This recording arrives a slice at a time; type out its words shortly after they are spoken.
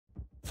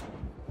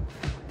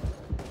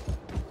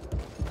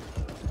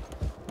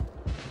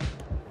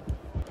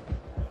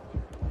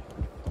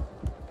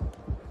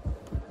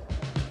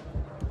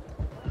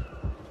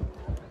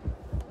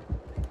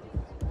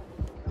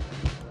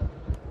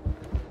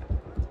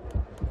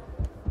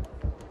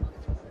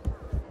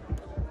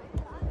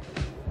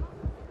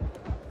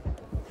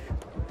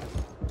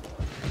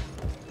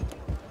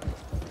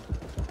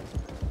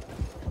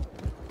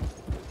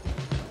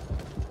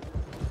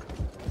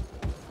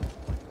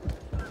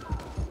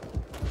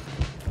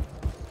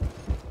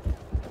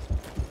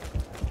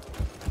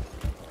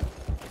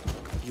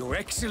Your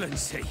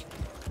Excellency,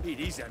 it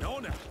is an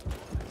honor.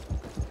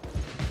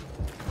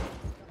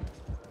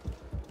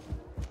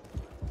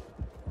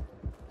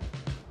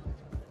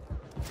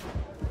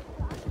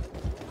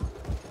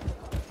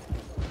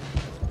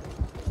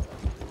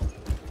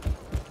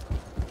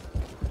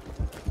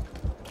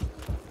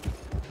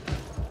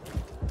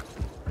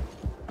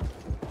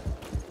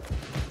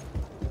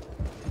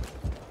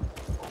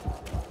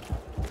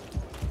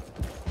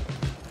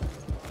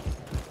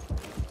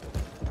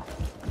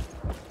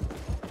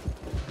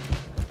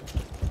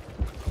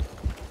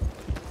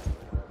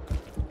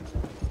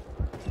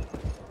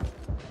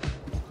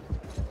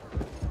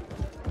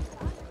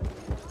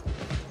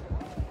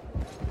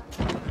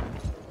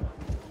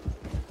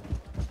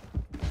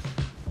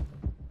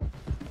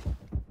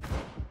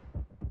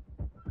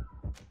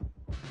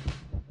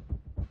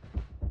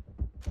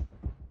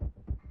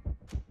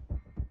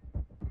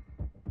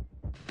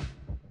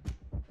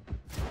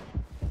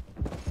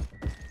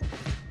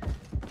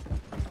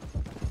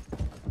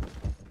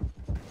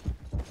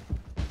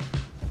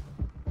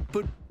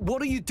 But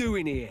what are you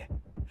doing here?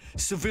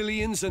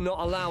 Civilians are not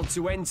allowed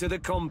to enter the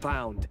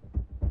compound.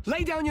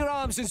 Lay down your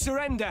arms and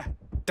surrender.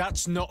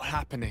 That's not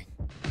happening.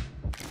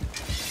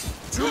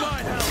 To my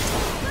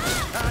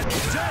help! And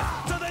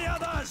death to the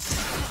others!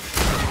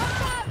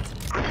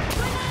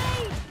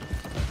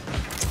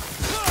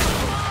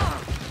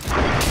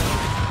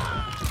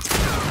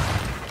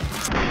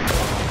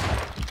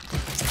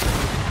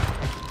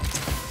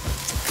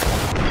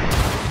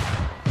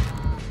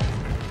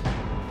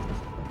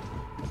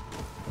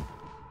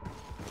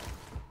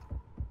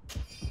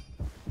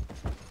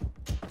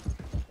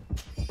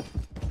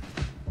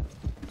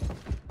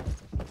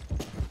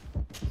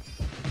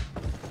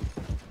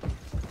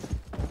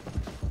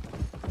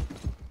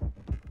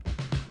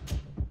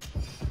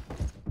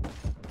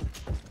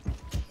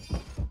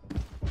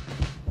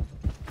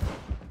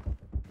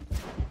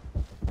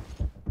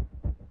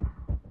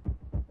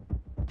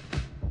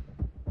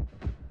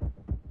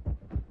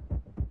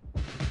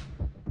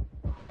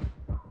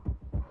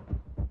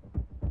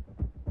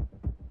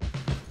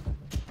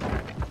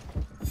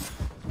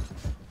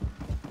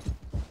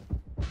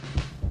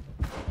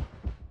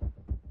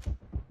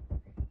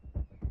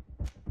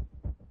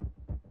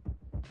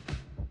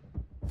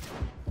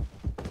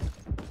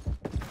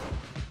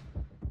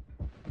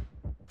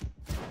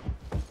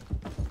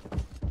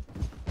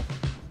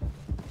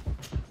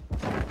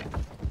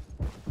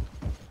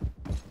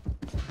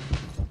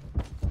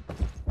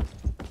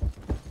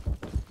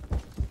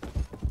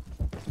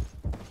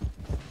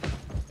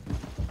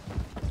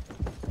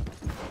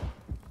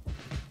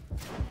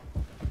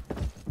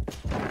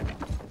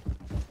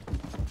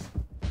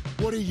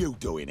 What are you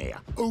doing here?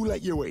 Who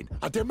let you in?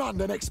 I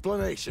demand an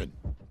explanation.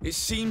 It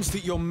seems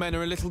that your men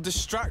are a little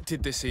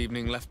distracted this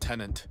evening,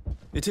 Lieutenant.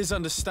 It is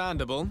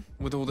understandable,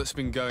 with all that's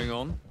been going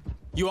on.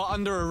 You are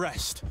under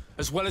arrest,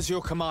 as well as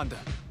your commander.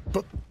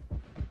 But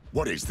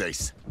what is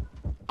this?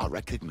 I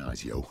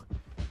recognize you.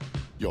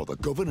 You're the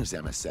governor's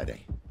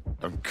emissary.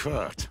 And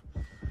Kurt,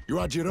 you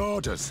had your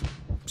orders.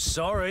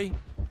 Sorry,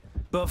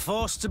 but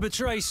forced to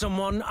betray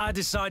someone, I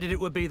decided it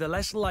would be the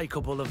less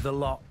likable of the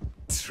lot.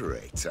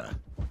 Traitor.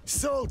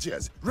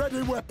 Soldiers,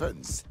 ready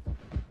weapons.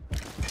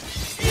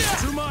 Yeah!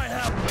 To my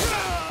help!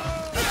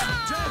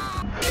 Death to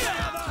the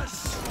others!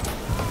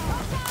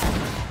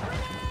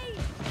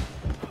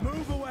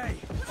 Move away!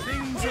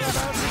 Things are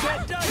about to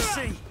get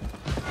dicey!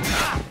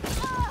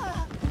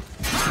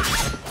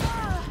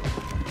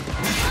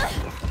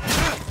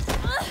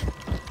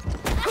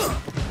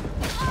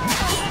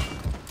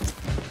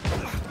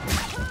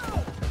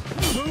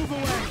 Move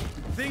away!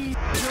 Things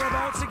are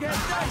about to get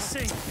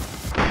dicey!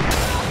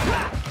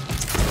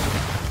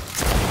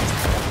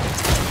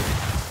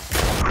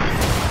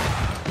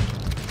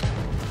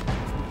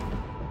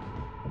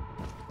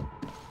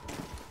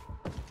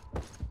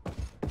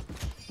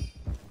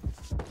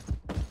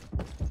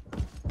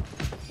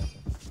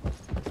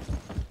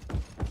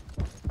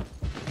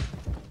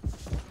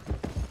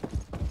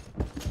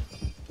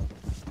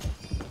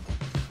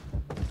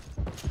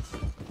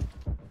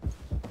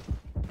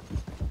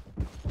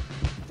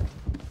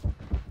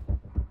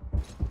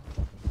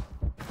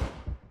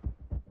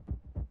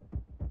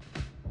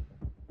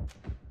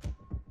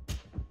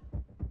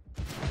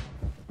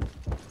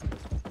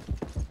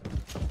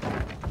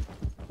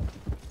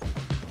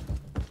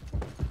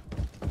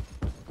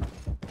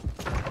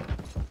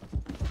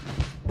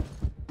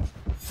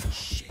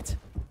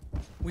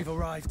 We've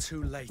arrived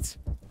too late.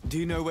 Do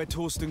you know where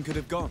Torsten could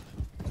have gone?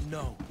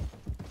 No.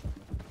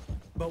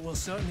 But we'll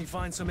certainly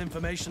find some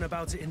information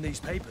about it in these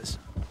papers.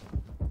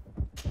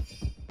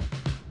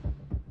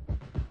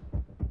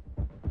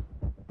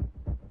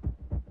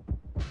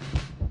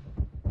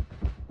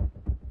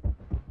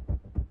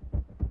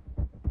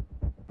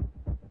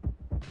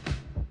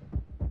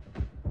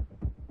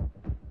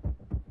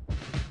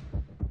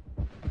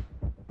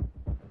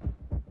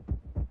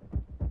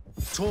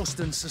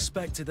 Torsten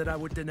suspected that I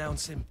would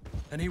denounce him,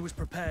 and he was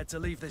prepared to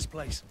leave this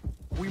place.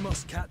 We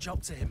must catch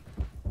up to him.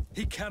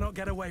 He cannot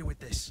get away with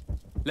this.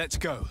 Let's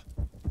go.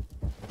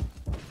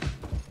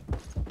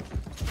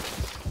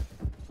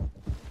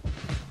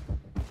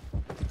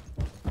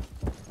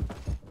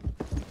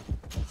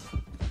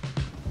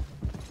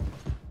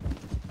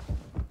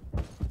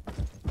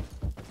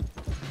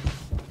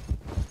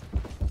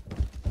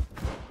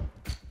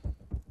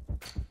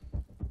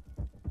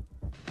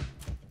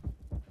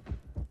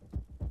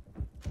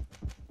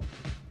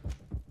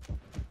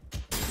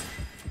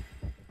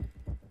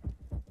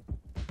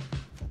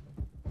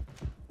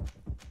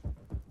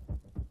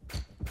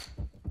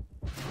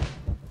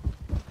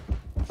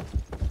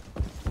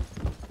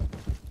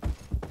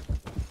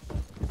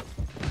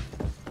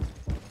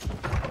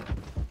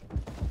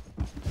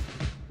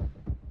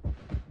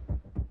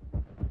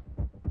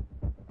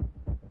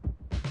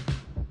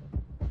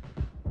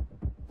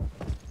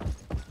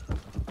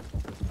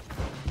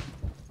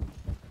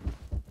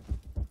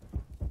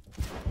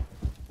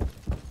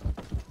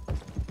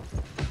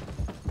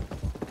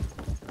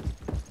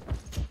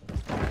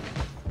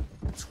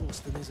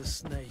 Torsten is a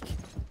snake,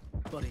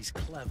 but he's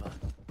clever.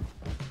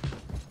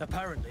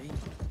 Apparently,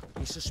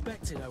 he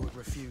suspected I would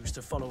refuse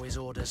to follow his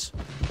orders.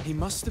 He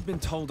must have been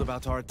told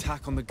about our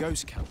attack on the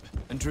ghost camp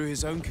and drew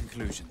his own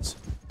conclusions.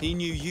 He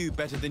knew you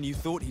better than you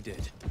thought he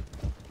did.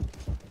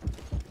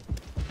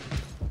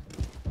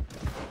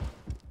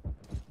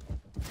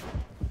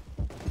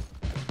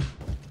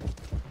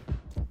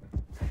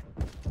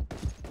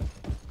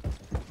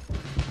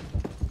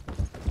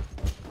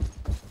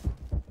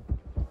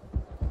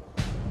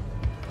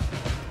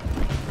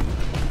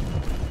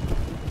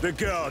 The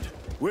guard,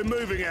 we're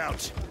moving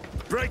out.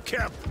 Break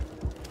camp.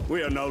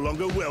 We are no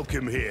longer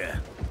welcome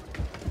here.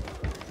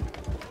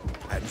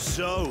 And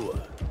so,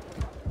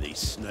 these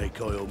snake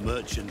oil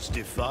merchants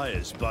defy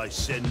us by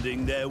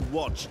sending their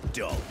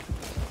watchdog.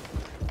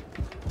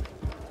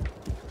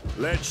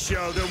 Let's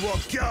show them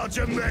what guards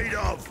are made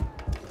of!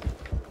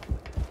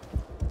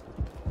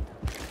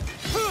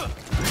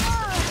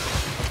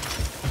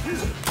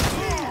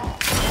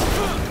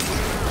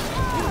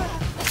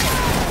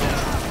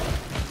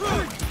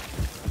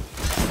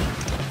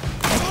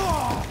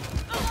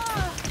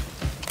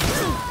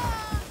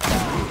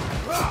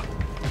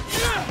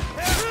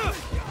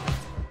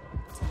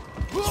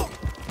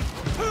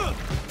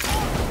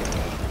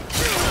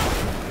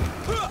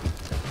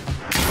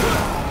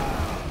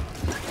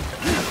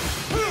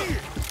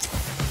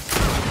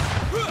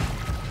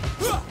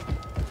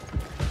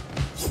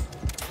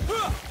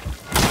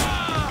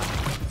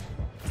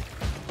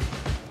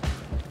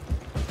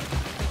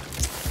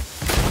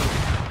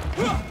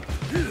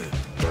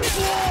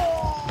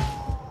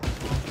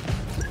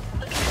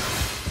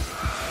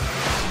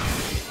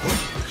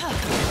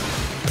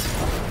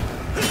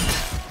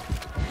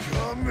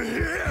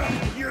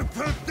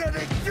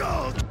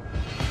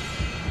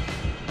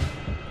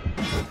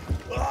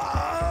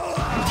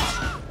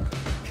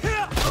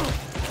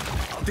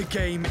 The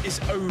game is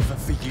over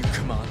for you,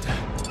 Commander.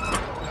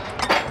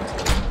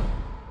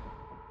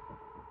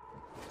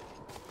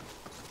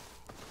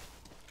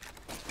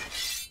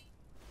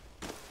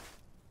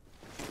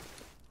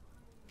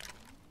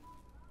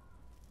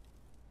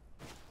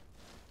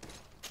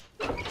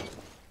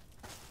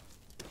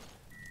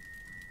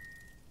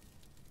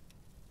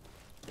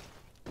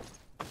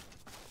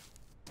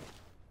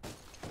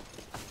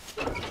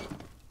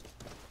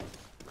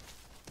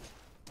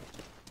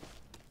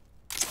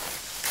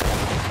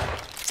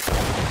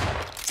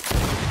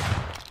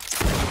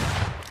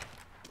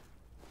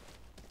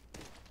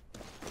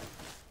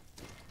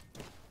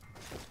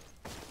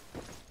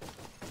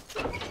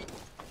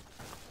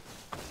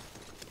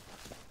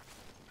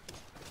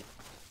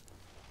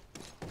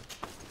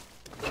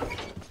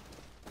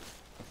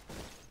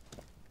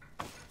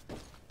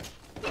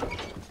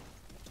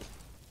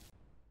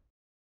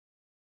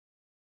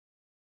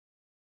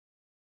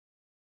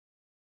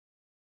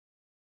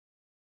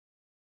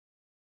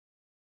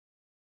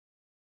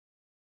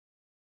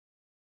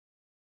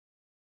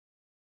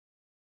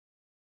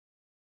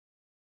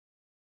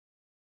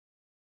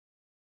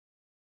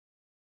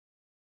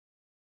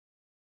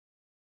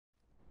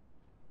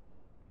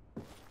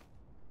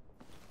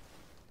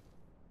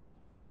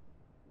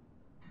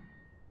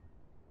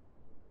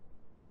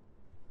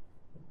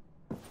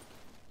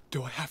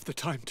 Do I have the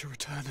time to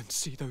return and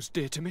see those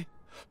dear to me?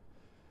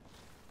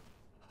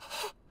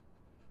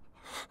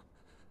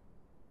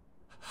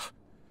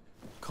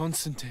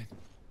 Constantine,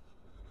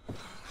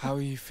 how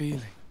are you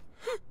feeling?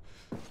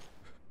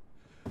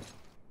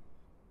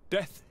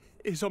 Death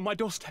is on my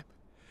doorstep,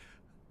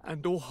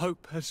 and all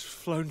hope has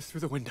flown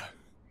through the window.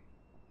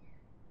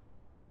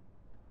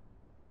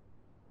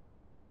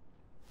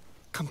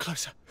 Come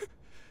closer.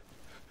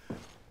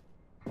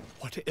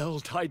 What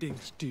ill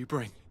tidings do you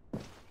bring?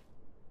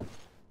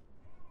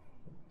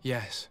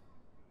 Yes.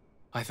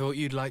 I thought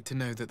you'd like to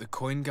know that the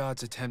Coin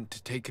Guard's attempt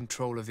to take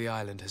control of the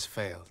island has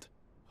failed.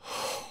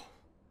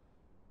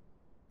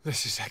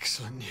 This is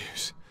excellent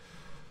news.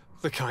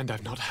 The kind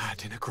I've not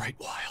had in a great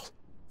while.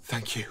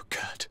 Thank you,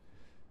 Kurt.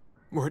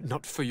 Were it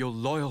not for your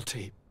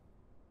loyalty,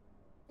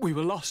 we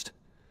were lost.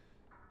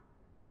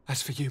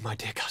 As for you, my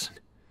dear cousin,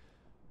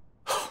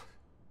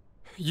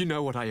 you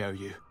know what I owe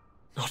you.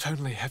 Not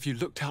only have you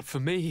looked out for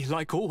me,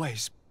 like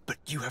always, but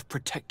you have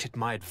protected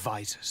my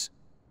advisors.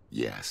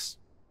 Yes.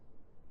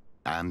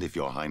 And if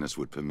your highness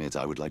would permit,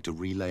 I would like to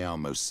relay our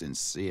most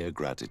sincere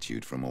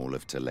gratitude from all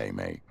of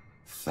Thélème.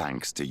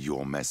 Thanks to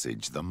your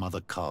message, the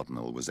Mother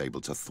Cardinal was able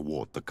to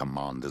thwart the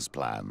Commander's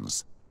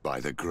plans. By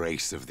the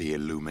grace of the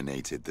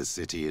Illuminated, the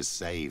city is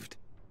saved,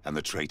 and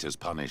the traitors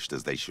punished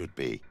as they should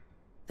be.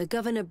 The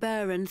Governor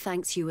Baron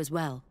thanks you as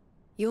well.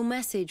 Your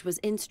message was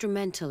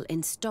instrumental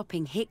in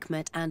stopping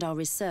Hikmet and our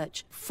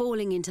research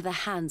falling into the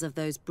hands of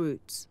those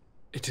brutes.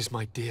 It is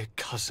my dear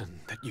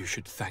cousin that you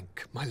should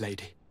thank, my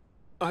lady.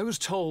 I was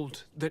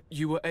told that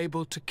you were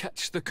able to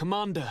catch the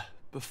Commander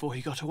before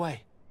he got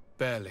away.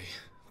 Barely,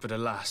 but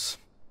alas,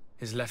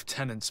 his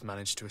lieutenants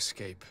managed to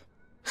escape.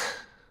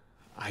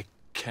 I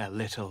care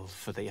little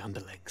for the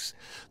underlings.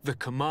 The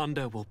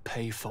Commander will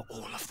pay for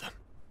all of them.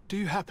 Do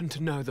you happen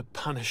to know the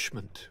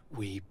punishment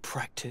we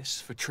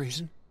practice for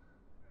treason?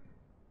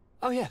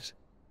 Oh, yes.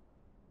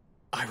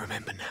 I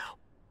remember now.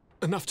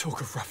 Enough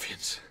talk of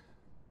ruffians.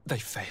 They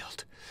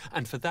failed,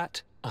 and for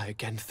that, I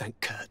again thank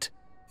Kurt.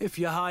 If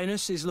your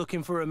highness is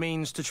looking for a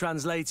means to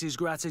translate his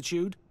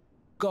gratitude,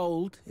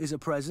 gold is a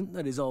present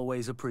that is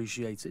always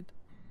appreciated.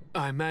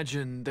 I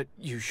imagine that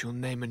you shall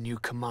name a new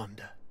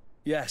commander.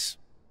 Yes.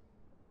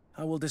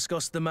 I will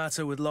discuss the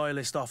matter with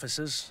loyalist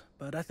officers,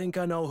 but I think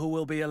I know who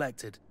will be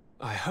elected.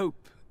 I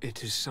hope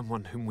it is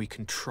someone whom we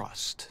can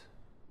trust.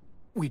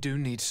 We do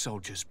need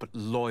soldiers, but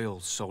loyal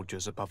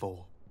soldiers above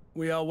all.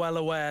 We are well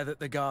aware that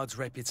the Guard's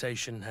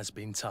reputation has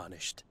been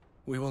tarnished.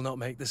 We will not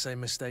make the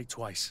same mistake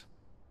twice.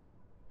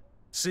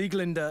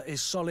 Sieglinde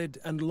is solid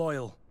and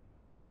loyal.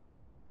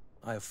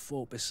 I have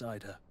fought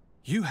beside her.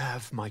 You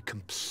have my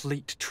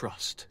complete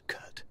trust,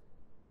 Kurt.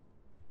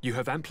 You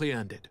have amply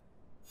earned it.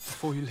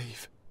 Before you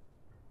leave,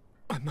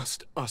 I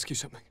must ask you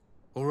something.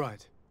 All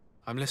right.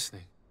 I'm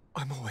listening.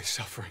 I'm always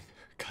suffering,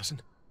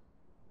 cousin.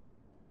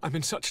 I'm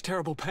in such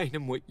terrible pain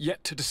and we're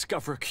yet to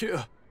discover a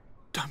cure.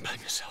 Don't blame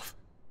yourself.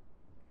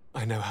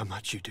 I know how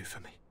much you do for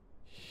me.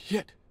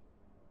 Yet,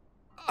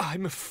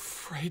 I'm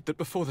afraid that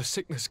before the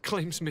sickness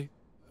claims me,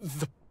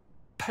 the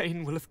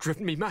pain will have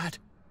driven me mad.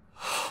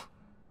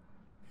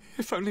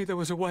 If only there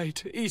was a way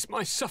to ease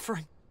my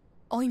suffering.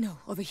 I know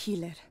of a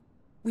healer,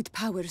 with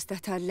powers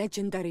that are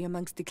legendary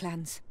amongst the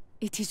clans.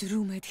 It is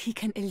rumored he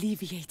can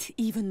alleviate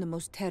even the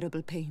most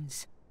terrible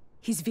pains.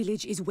 His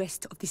village is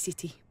west of the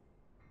city.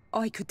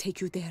 I could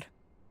take you there.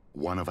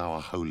 One of our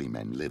holy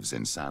men lives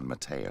in San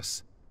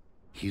Mateus.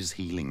 His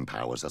healing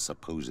powers are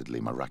supposedly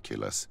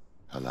miraculous.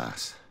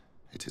 Alas,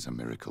 it is a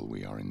miracle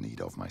we are in need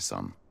of, my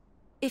son.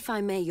 If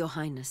I may, Your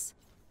Highness,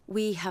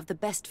 we have the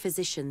best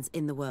physicians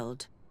in the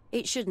world.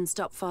 It shouldn't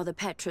stop Father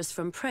Petrus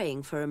from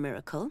praying for a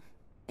miracle.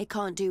 It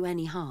can't do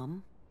any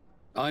harm.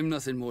 I'm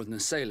nothing more than a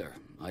sailor.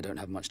 I don't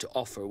have much to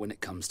offer when it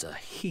comes to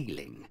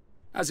healing.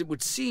 As it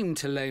would seem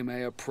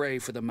Thélème are prey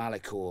for the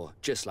Malichor,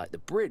 just like the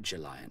Bridge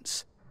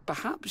Alliance.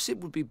 Perhaps it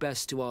would be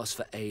best to ask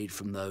for aid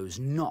from those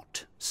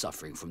not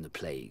suffering from the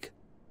plague.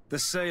 The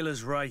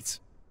sailor's right.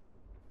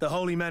 The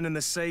holy men and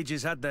the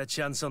sages had their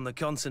chance on the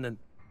continent,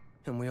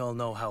 and we all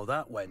know how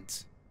that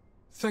went.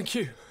 Thank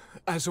you,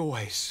 as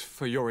always,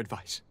 for your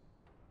advice.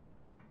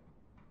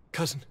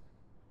 Cousin,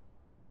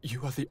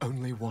 you are the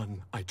only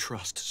one I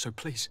trust, so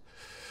please,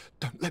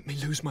 don't let me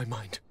lose my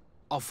mind.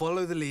 I'll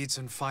follow the leads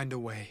and find a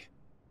way.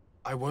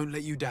 I won't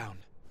let you down.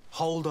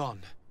 Hold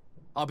on.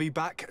 I'll be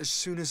back as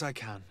soon as I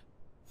can.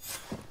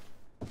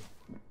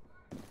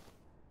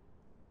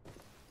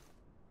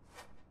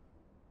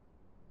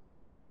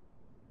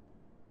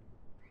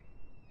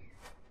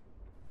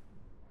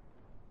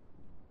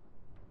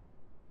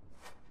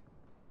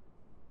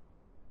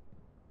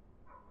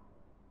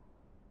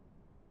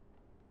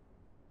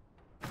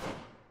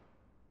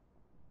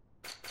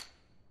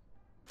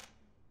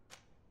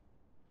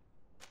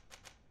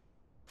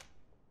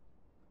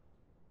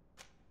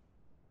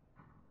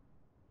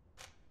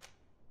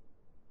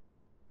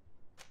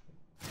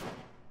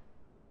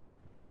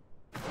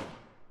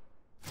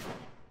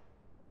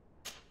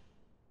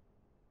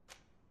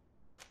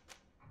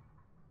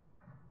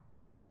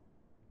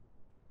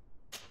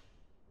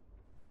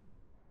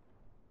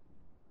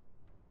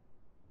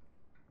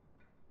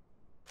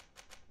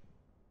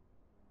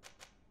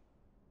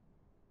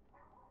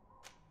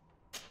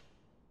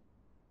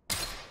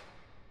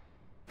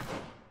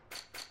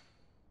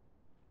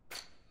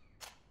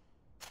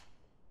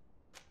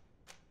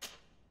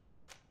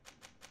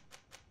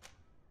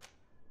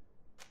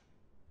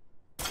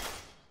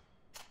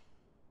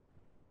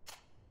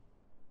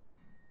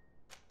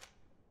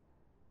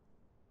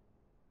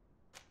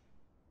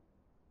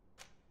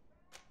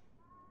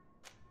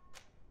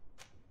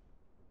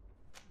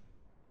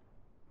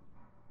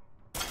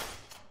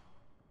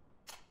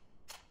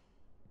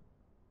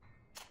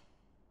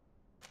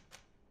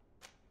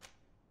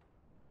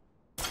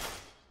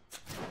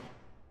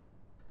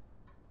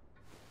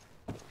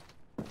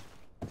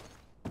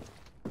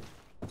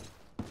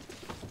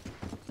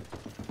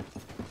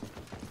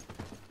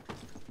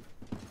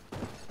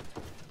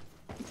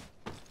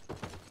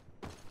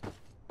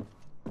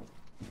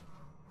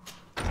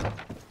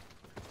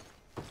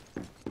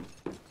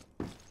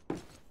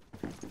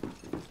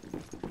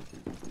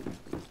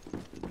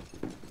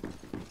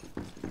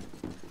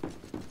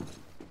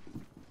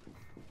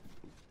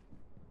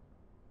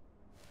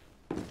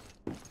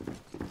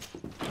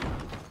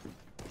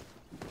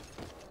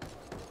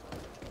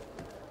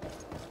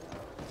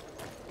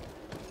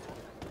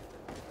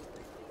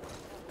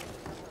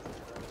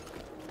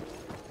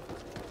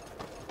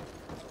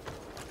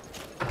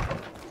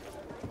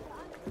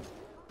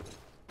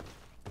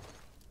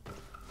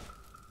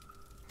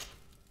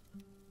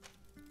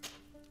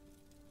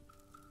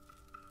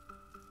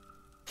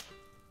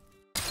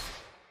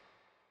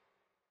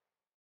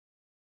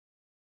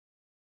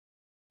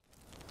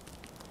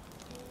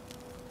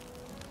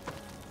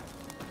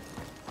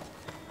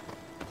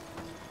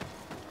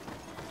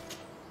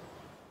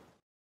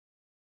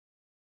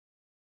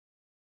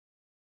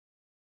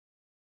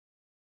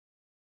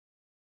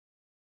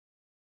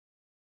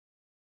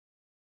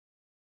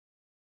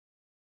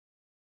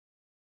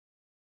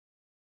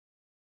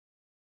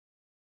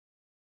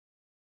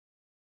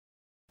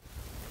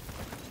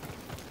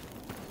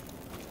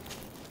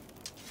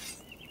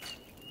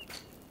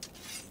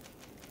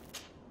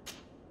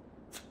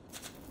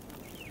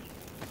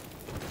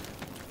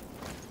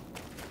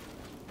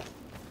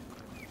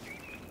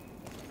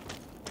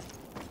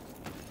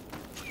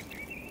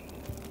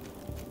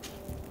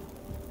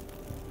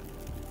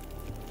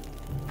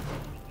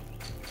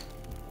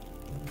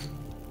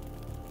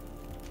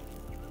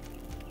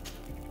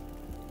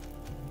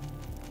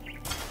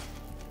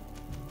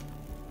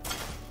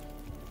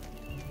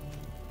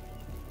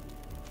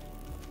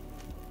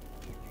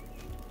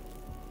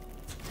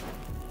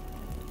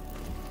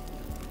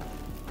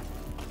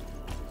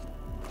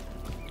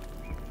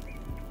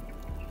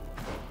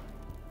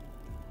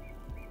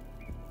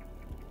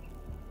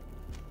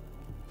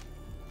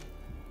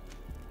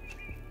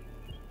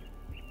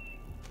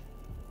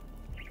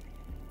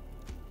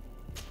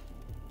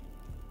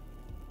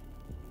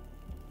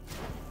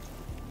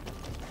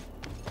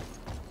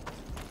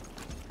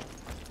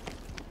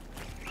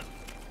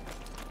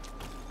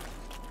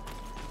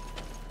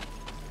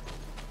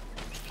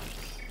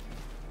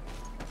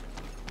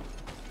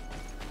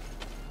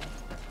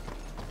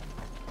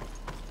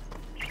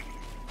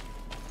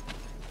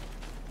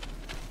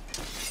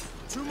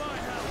 To my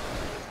help!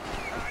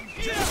 And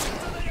death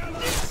to the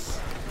others!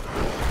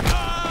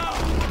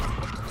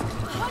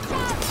 Watch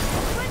out!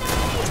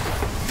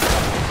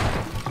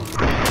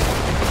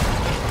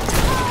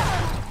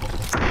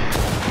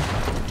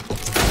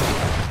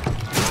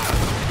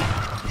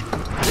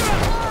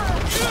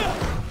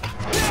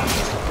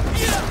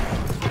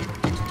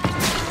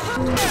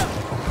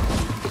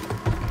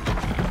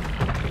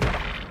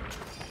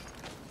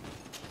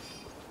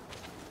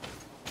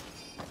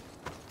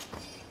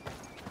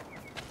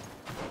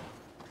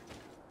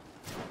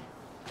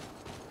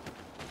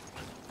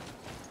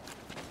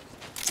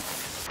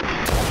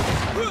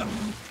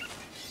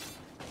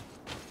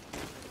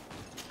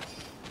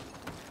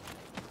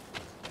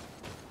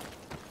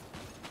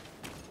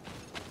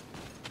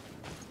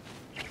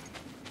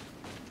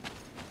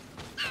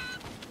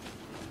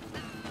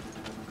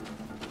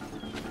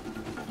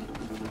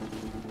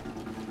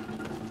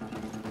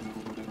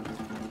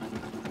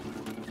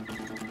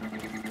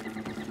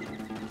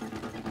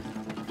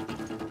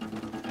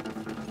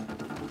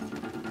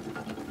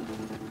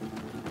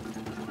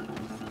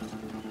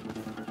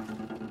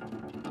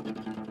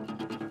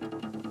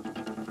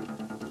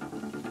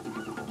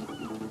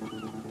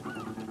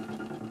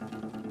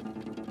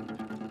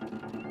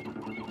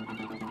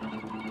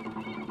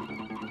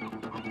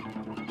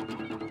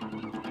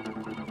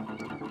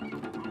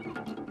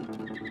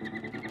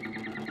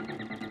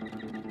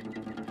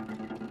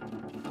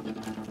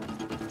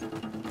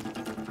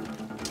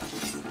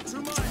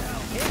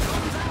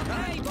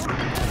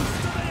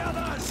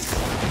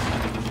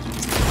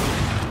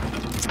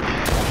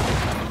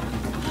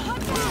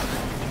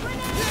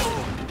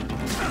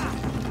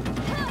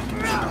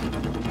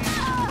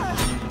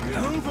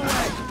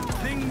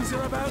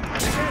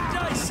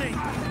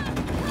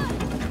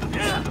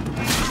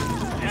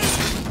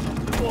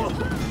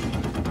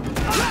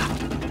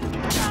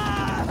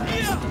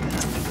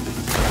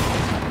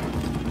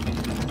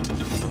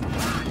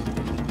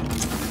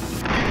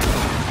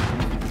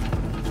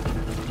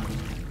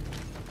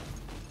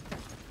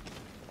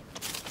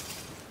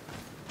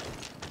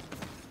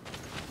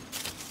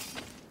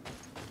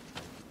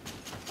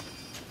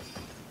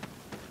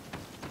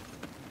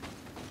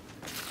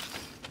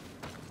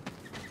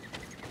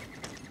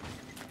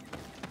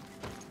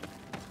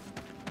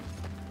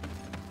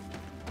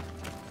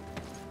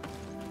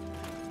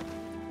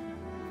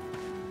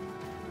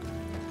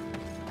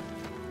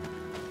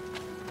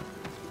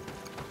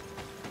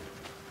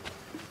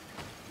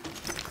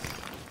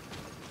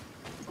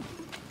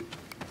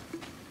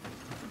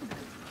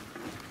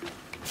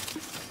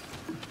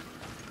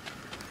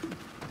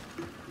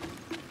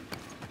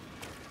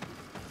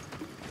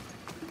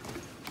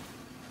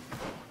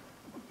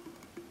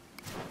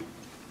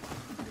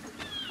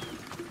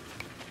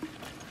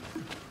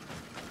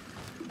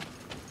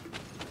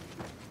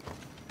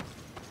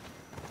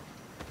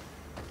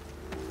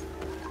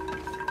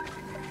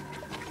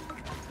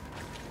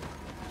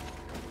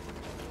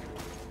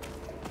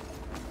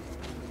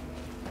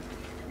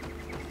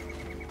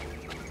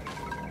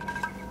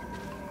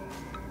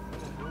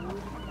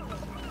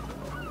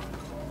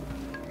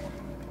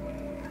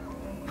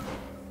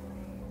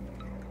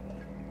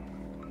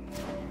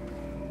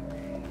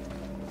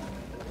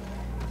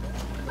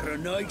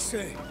 Grenade! Nice.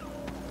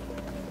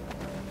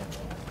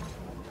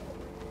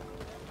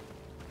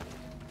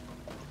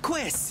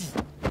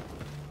 Quesi!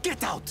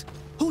 Get out!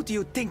 Who do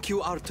you think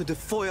you are to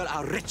defoil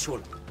our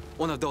ritual?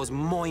 One of those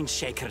mind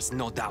shakers,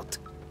 no doubt.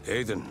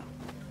 Aiden,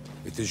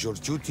 it is your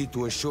duty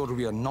to assure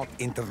we are not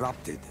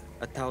interrupted.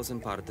 1,000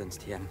 pardons,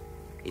 Tien.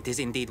 It is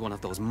indeed one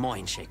of those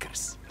mind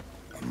shakers.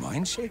 A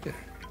mind shaker?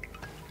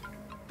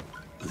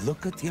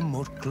 Look at him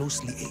more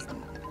closely,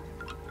 Aiden.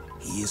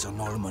 He is an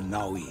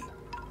Almanawi.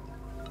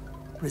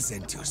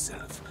 Present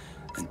yourself,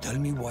 and tell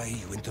me why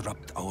you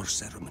interrupt our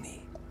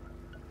ceremony.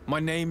 My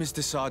name is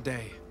Desade.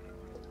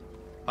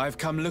 I have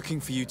come looking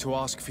for you to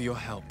ask for your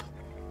help.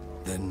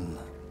 Then,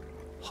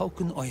 how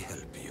can I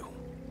help you?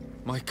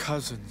 My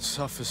cousin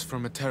suffers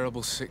from a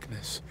terrible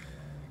sickness,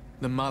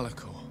 the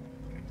Malichor.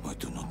 I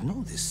do not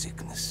know this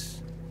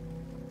sickness.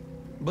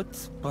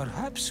 But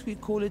perhaps we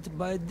call it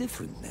by a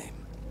different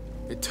name.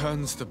 It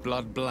turns the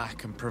blood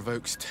black and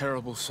provokes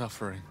terrible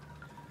suffering.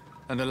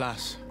 And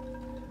alas,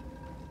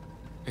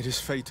 it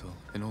is fatal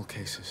in all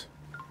cases.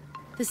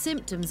 The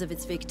symptoms of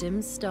its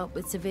victims start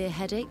with severe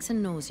headaches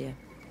and nausea.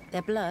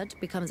 Their blood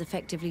becomes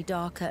effectively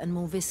darker and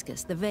more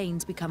viscous. The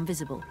veins become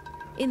visible.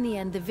 In the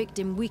end, the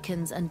victim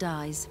weakens and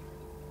dies.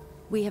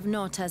 We have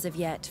not, as of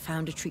yet,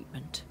 found a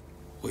treatment.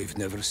 We've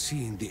never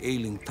seen the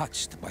ailing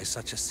touched by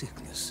such a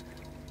sickness.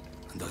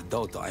 And I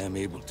doubt I am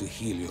able to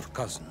heal your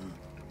cousin.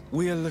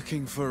 We are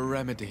looking for a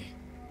remedy,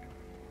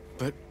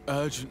 but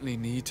urgently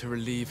need to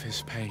relieve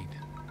his pain.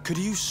 Could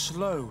you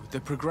slow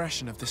the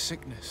progression of the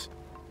sickness?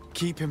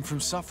 Keep him from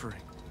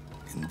suffering?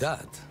 In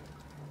that,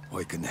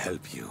 I can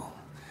help you.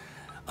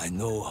 I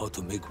know how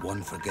to make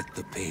one forget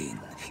the pain,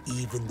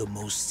 even the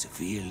most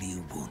severely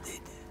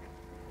wounded.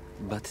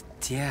 But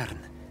Tiern,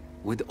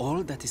 with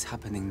all that is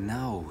happening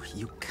now,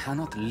 you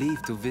cannot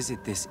leave to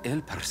visit this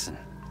ill person.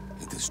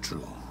 It is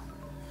true.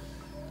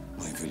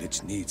 My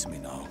village needs me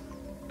now.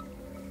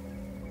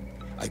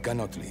 I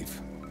cannot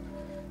leave,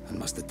 and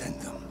must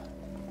attend them.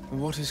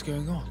 What is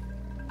going on?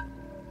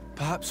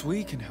 Perhaps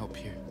we can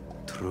help you.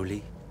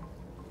 Truly?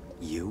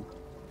 You?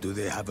 Do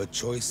they have a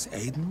choice,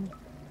 Aiden?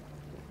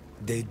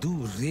 They do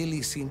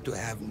really seem to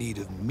have need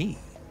of me,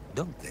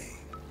 don't they?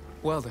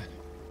 Well then,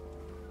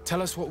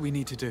 tell us what we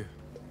need to do.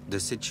 The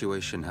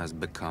situation has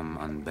become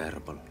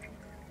unbearable.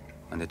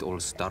 And it all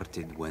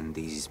started when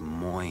these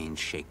Moin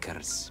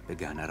Shakers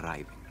began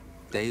arriving.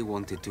 They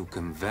wanted to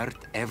convert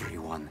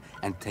everyone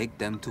and take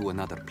them to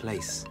another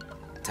place.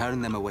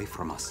 Turn them away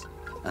from us.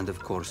 And of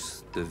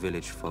course, the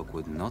village folk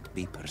would not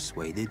be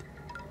persuaded.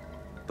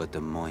 But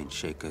the Moin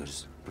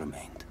Shakers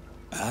remained.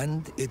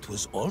 And it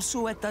was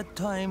also at that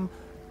time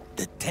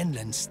the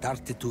Tenlands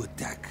started to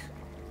attack.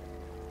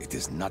 It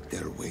is not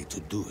their way to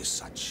do as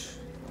such.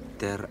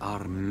 There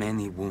are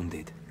many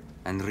wounded,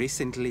 and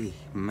recently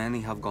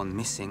many have gone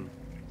missing.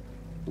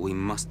 We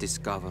must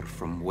discover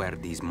from where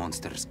these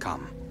monsters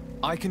come.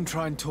 I can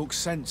try and talk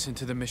sense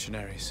into the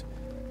missionaries,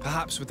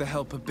 perhaps with the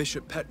help of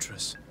Bishop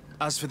Petrus.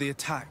 As for the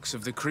attacks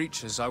of the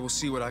creatures, I will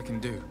see what I can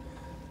do.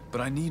 But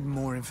I need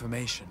more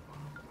information.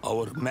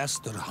 Our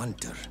master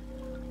hunter,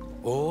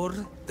 or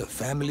the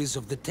families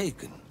of the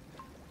Taken,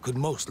 could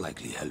most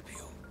likely help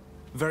you.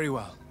 Very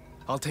well.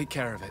 I'll take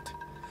care of it.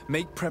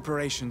 Make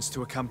preparations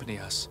to accompany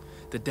us.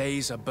 The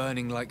days are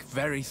burning like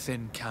very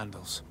thin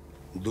candles.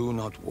 Do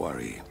not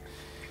worry.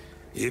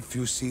 If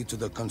you see to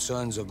the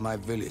concerns of my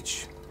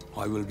village,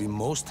 I will be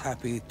most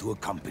happy to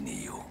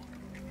accompany you.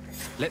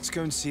 Let's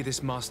go and see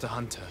this Master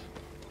Hunter.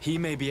 He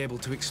may be able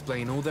to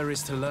explain all there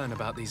is to learn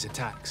about these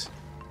attacks.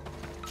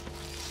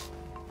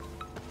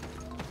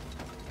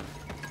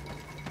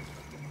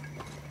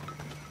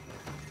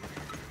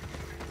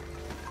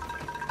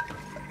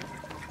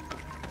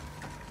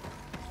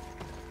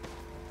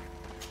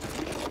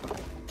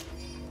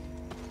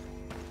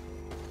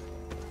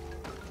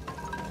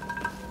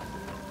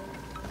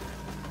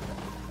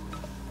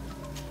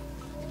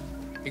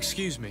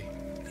 Excuse me.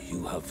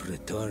 You have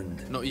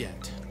returned. Not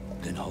yet.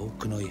 Then how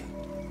can I...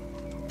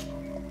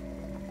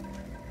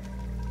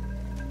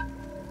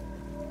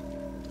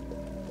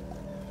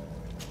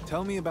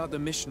 Tell me about the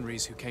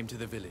missionaries who came to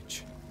the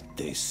village.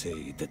 They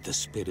say that the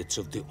spirits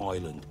of the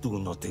island do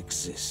not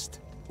exist,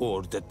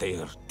 or that they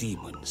are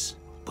demons.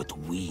 But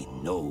we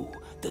know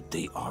that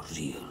they are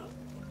real.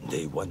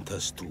 They want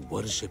us to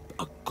worship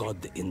a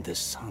god in the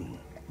sun,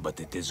 but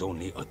it is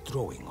only a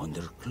drawing on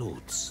their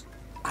clothes.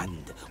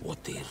 And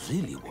what they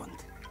really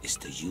want is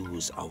to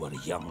use our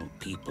young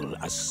people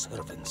as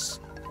servants.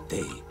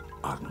 They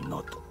are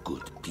not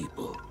good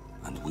people,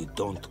 and we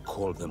don't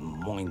call them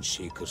Moin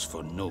Shakers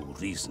for no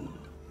reason.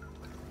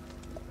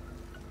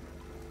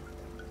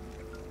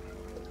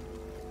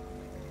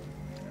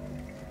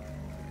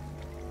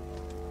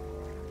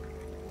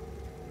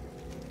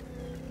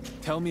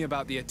 Tell me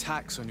about the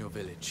attacks on your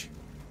village.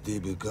 They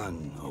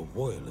began a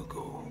while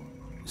ago.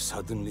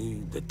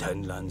 Suddenly, the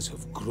Tenlands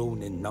have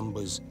grown in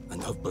numbers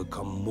and have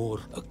become more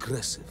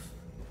aggressive.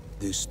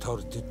 They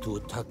started to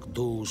attack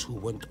those who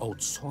went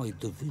outside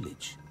the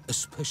village,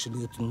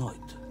 especially at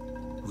night.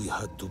 We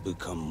had to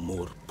become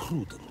more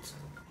prudent,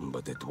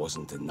 but it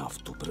wasn't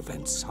enough to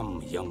prevent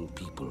some young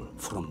people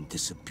from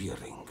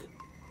disappearing.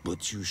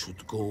 But you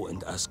should go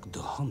and ask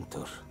the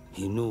hunter.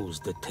 He knows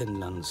the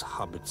Tenlands'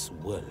 habits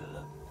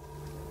well.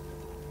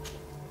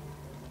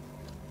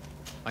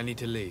 I need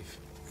to leave.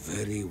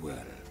 Very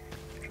well.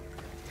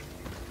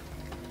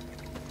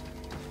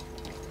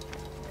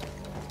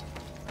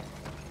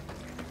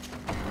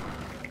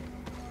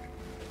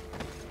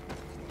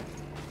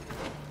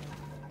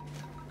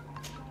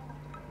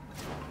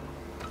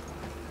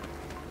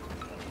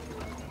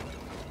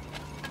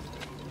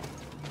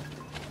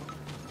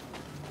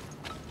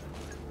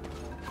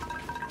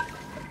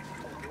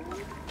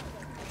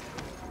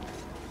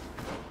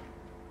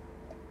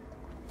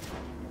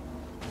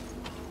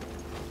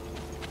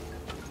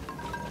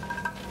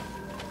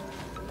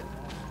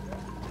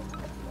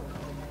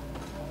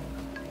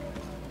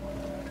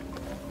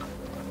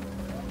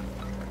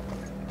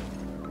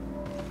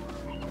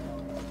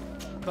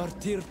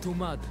 Partir tu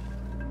mad.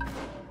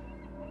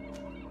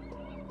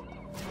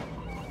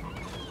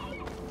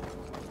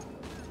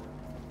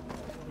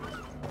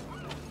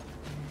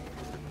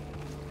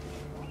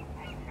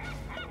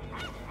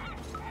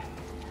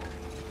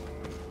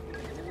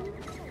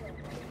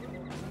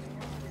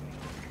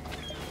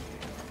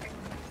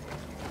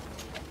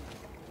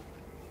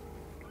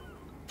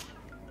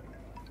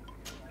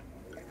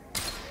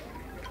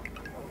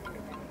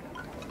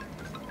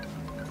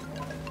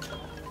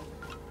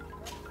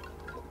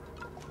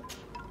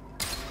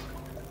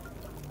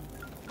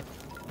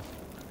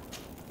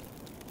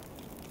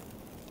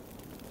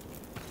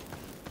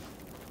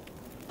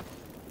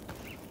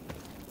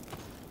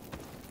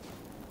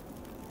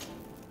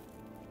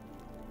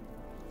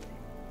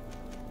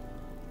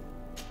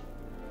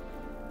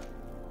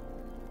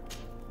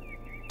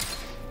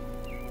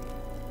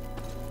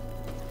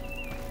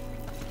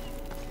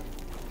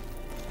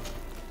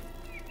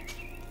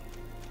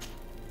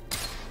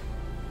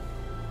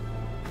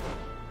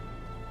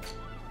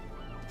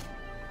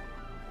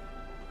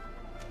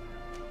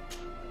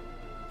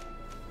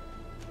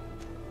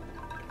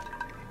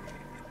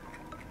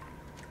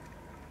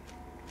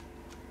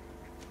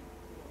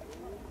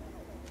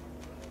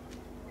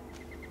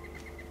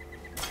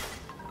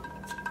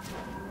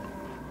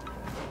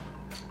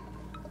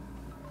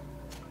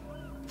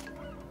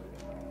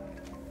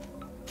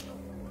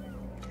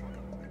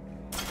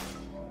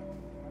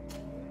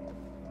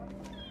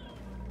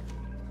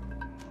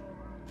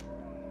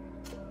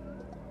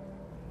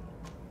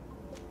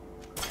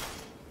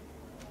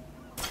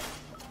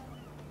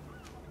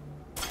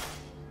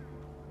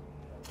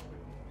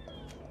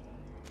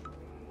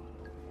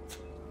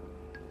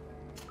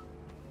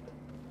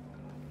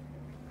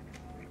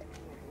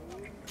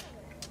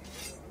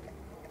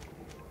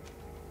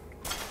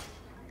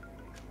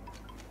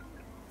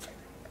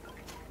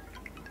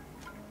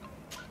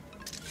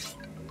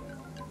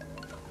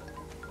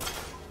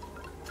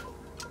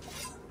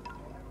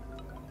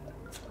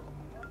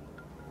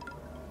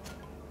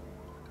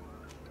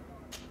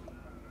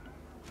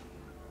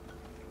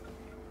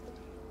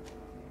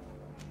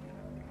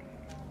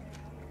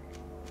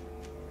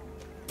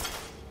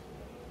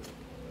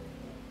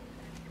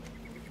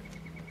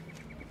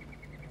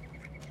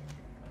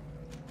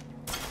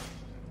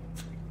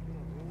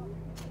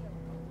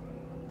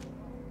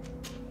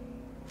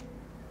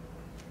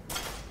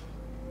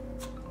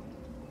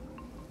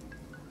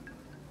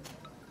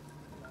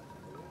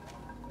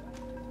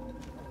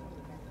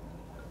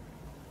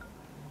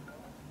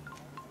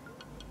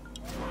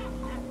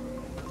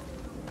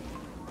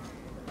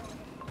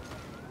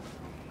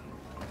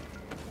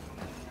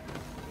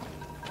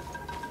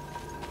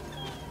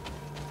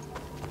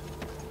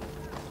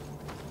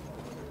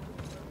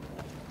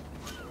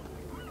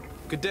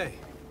 Good day.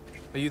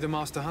 Are you the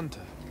Master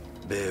Hunter?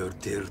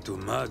 Beortir tu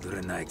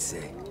madre,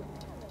 Naixe.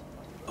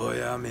 I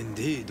am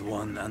indeed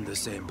one and the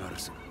same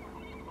person.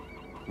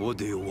 What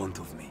do you want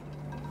of me?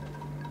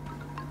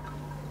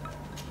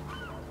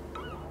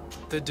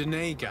 The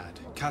Denegad,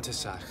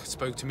 Katasach,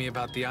 spoke to me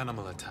about the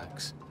animal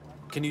attacks.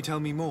 Can you tell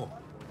me more?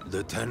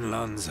 The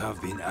Tenlands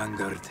have been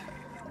angered.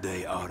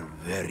 They are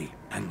very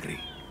angry.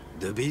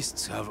 The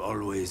beasts have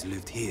always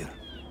lived here.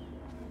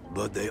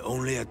 But they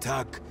only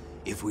attack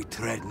if we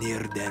tread near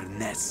their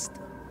nest.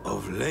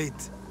 Of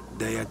late,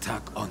 they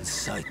attack on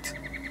sight.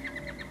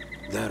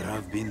 There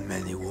have been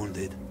many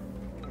wounded,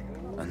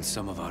 and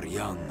some of our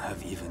young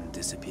have even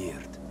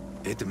disappeared.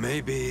 It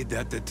may be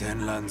that the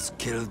Tenlands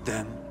killed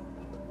them,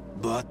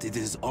 but it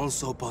is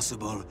also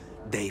possible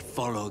they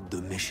followed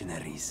the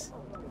missionaries.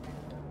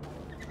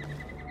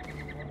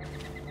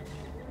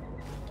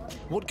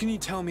 What can you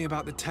tell me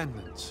about the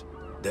Tenlands?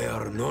 They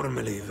are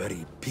normally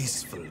very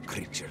peaceful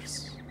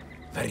creatures,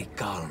 very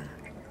calm,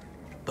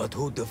 but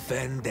who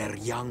defend their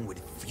young with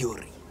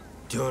fury.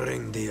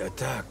 During the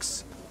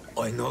attacks,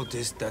 I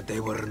noticed that they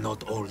were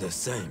not all the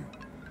same.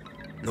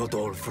 Not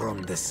all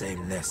from the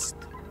same nest.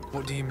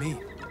 What do you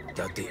mean?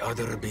 That the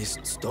other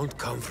beasts don't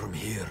come from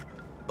here,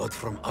 but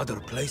from other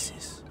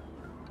places.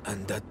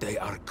 And that they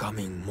are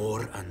coming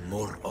more and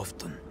more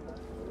often.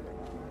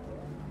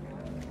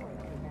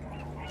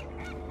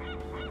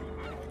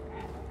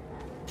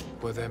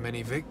 Were there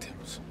many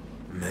victims?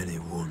 Many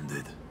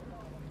wounded.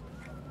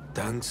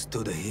 Thanks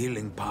to the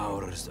healing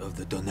powers of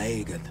the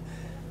Donegad,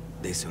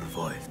 they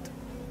survived.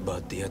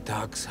 But the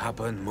attacks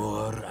happen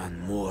more and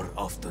more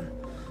often.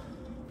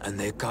 And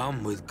they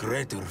come with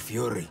greater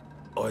fury.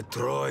 I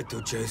try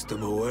to chase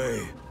them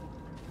away.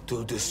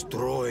 To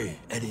destroy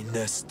any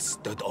nests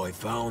that I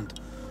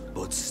found.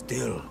 But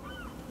still,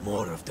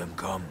 more of them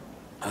come.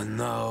 And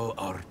now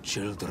our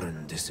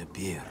children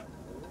disappear.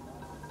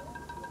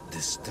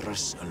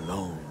 Distress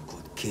alone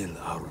could kill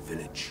our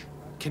village.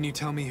 Can you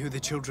tell me who the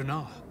children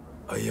are?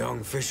 A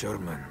young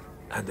fisherman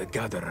and a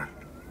gatherer.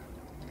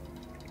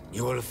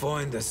 You will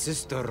find the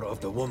sister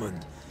of the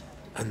woman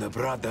and the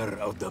brother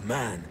of the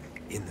man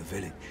in the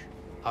village.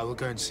 I will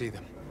go and see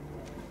them.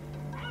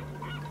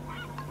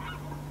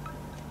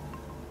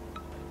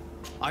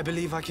 I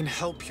believe I can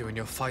help you in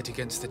your fight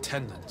against the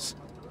Tenlands.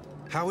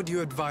 How would you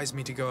advise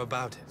me to go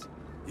about it?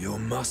 You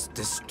must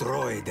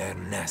destroy their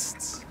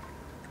nests.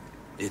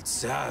 It's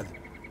sad,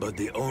 but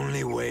the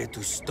only way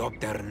to stop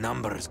their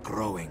numbers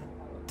growing.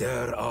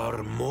 There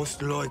are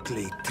most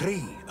likely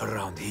 3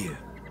 around here.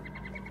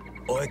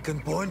 I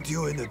can point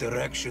you in the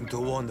direction to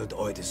one that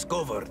I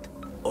discovered.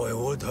 I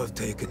would have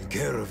taken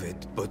care of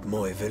it, but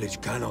my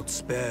village cannot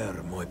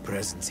spare my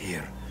presence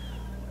here.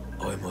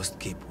 I must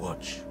keep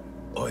watch.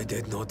 I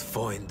did not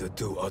find the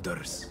 2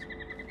 others.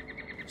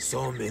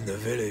 Some in the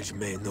village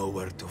may know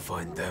where to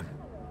find them.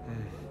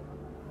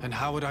 And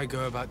how would I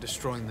go about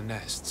destroying the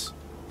nests?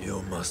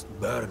 You must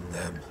burn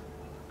them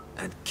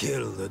and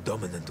kill the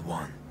dominant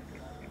one,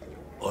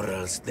 or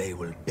else they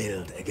will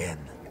build again.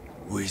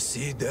 We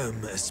see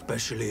them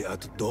especially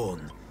at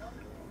dawn.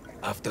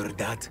 After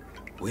that,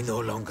 we no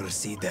longer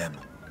see them.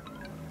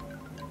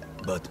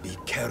 But be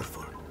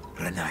careful,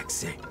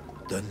 Renaxe.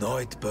 The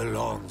night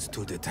belongs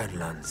to the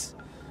Tenlands.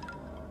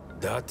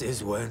 That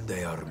is when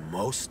they are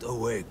most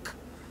awake.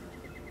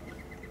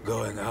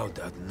 Going out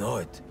at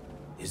night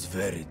is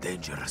very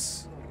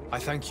dangerous. I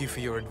thank you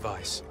for your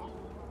advice.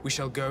 We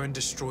shall go and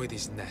destroy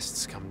these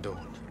nests come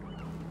dawn.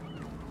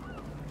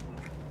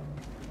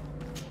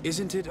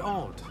 Isn't it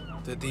odd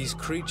that these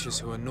creatures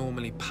who are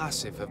normally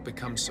passive have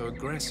become so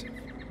aggressive?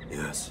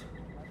 Yes.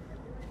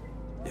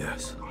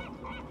 Yes.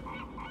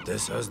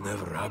 This has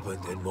never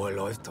happened in my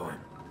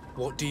lifetime.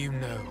 What do you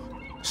know?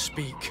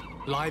 Speak.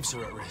 Lives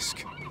are at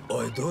risk.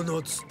 I do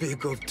not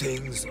speak of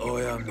things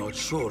I am not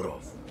sure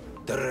of.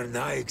 The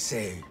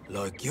Renaigse,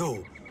 like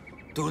you,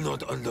 do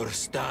not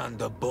understand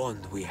the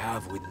bond we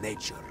have with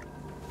nature.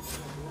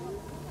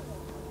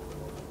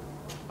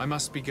 I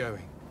must be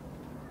going.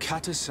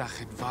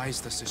 Katasach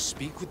advised us to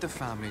speak with the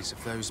families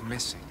of those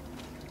missing.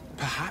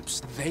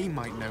 Perhaps they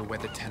might know where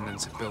the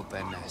Tenlands have built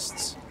their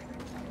nests.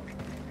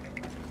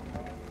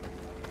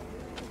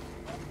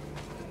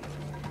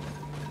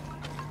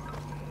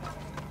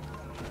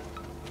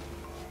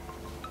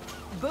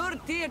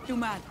 Bertir tu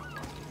mad.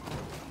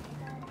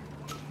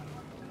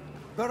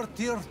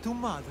 Bertir tu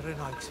mad,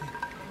 Renaigse.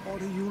 Are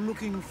you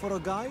looking for a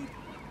guide?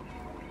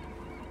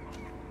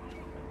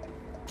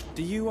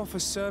 Do you offer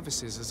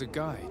services as a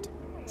guide?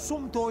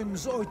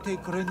 Sometimes I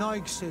take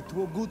Renaigse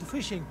to a good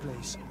fishing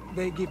place.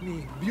 They give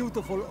me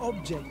beautiful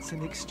objects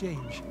in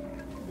exchange.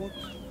 But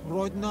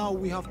right now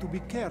we have to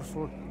be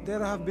careful. There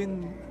have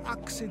been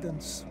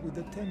accidents with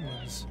the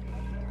Tenlands.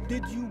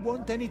 Did you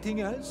want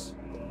anything else?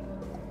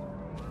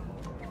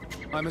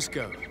 I must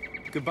go.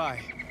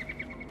 Goodbye.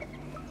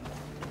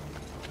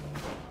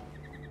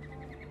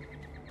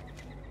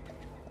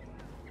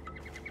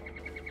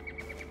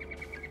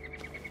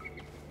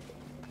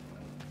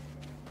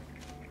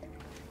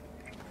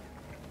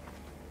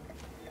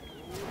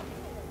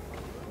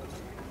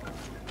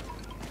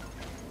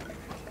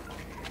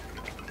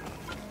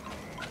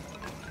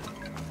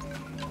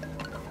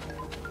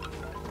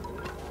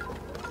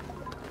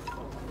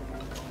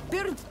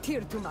 Bird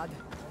Tirtumad.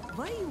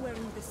 Why are you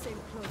wearing the same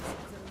clothes as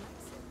Alexa?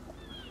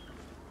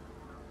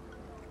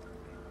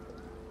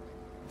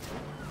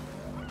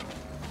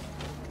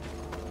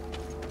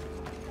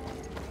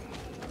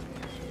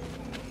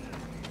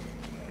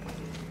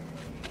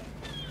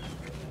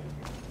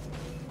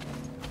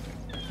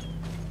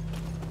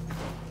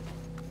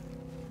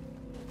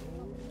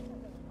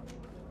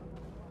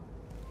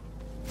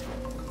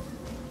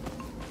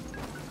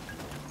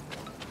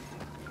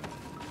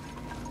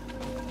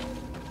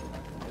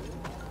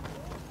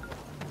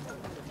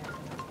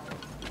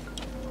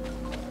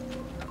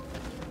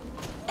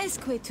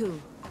 Esque tu.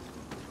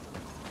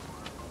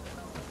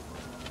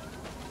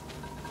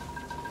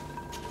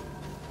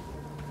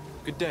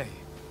 Good day.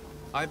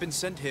 I've been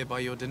sent here by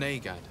your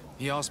Denegad.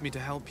 He asked me to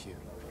help you.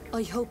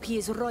 I hope he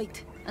is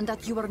right, and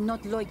that you are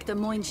not like the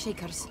Mind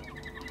Shakers.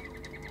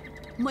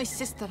 My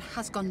sister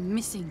has gone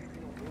missing.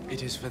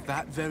 It is for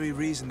that very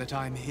reason that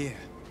I am here.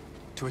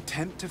 To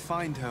attempt to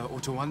find her or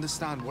to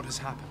understand what has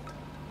happened.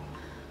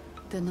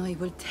 Then I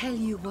will tell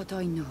you what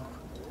I know.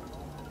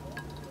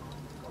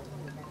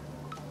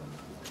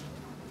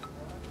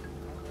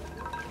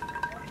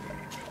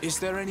 Is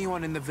there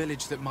anyone in the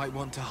village that might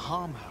want to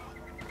harm her?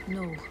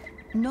 No.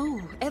 No,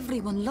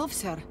 everyone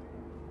loves her.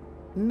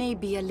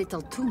 Maybe a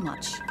little too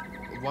much.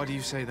 Why do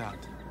you say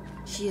that?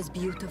 She is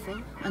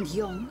beautiful and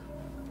young.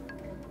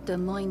 The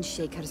Mind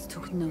Shakers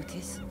took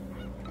notice.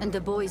 And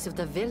the boys of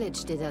the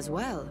village did as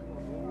well.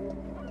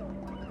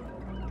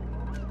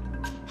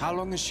 How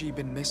long has she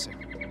been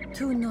missing?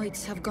 2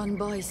 nights have gone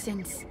by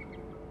since.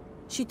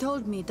 She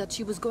told me that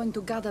she was going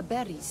to gather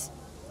berries.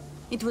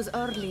 It was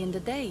early in the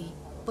day,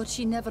 but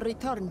she never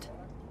returned.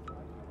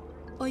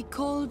 I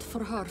called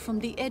for her from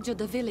the edge of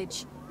the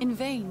village, in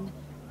vain,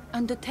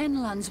 and the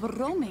Tenlands were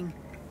roaming.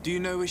 Do you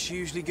know where she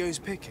usually goes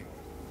picking?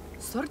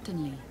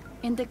 Certainly,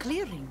 in the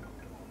clearing.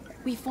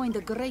 We find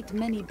a great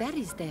many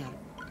berries there.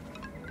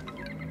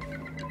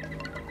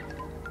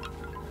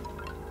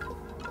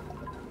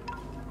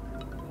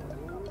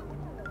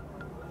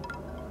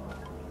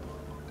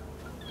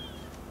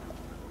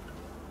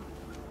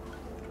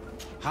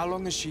 How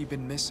long has she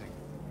been missing?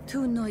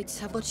 2 nights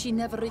have, but she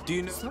never Do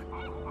you know...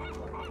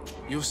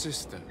 Your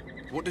sister,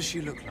 what does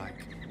she look like?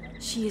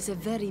 She is a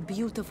very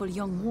beautiful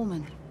young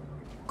woman.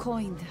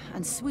 Kind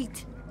and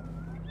sweet.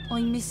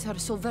 I miss her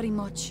so very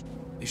much.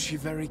 Is she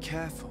very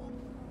careful?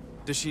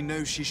 Does she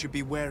know she should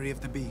be wary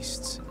of the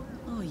beasts?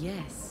 Oh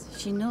yes,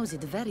 she knows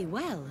it very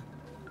well.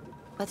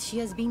 But she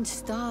has been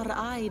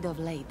star-eyed of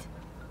late.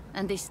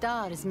 And the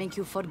stars make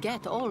you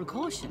forget all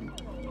caution.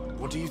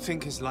 What do you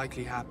think has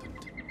likely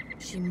happened?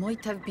 She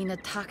might have been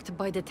attacked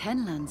by the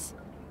Tenlands.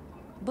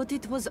 But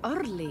it was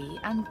early,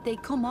 and they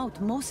come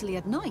out mostly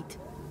at night.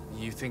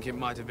 You think it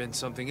might have been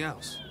something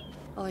else?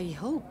 I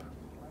hope.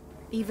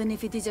 Even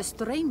if it is a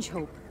strange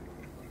hope.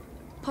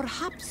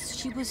 Perhaps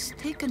she was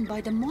taken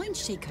by the Mind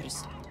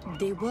Shakers.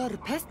 They were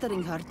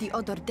pestering her the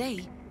other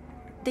day.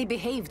 They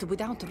behaved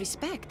without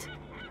respect.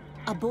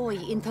 A boy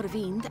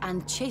intervened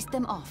and chased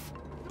them off.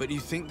 But you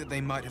think that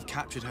they might have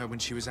captured her when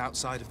she was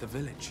outside of the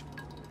village?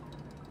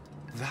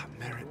 That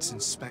merits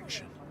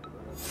inspection.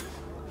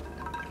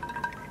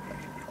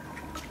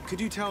 Could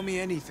you tell me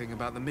anything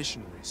about the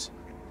missionaries?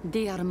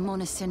 They are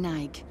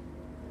monosynaig.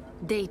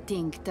 They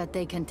think that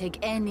they can take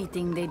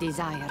anything they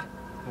desire.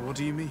 What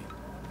do you mean?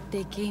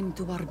 They came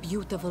to our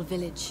beautiful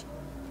village.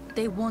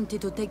 They wanted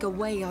to take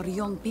away our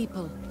young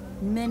people.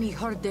 Many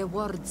heard their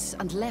words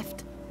and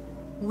left.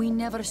 We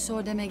never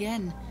saw them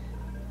again.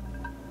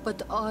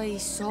 But I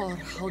saw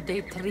how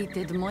they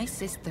treated my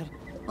sister.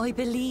 I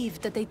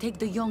believe that they take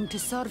the young to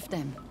serve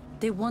them.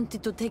 They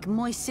wanted to take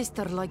my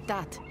sister like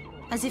that,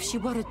 as if she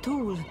were a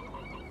tool.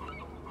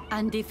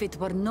 And if it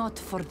were not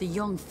for the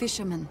young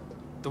fisherman.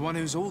 The one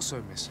who's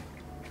also missing?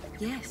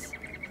 Yes.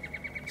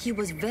 He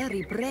was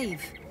very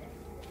brave.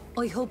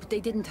 I hope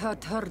they didn't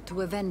hurt her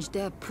to avenge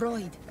their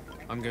pride.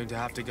 I'm going to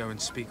have to go and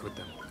speak with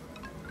them.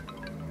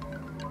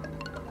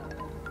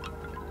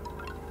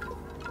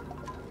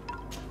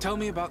 Tell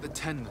me about the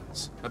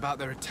Tenlands, about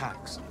their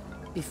attacks.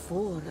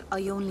 Before,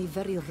 I only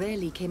very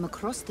rarely came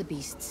across the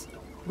beasts.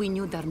 We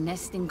knew their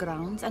nesting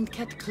grounds and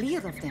kept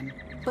clear of them.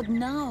 But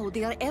now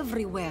they are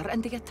everywhere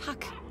and they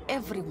attack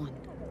everyone.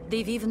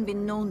 They've even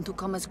been known to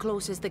come as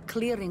close as the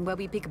clearing where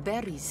we pick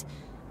berries.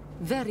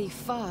 Very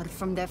far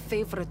from their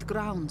favorite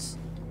grounds.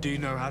 Do you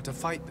know how to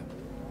fight them?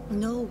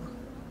 No,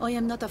 I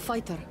am not a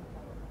fighter.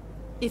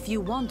 If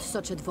you want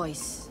such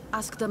advice,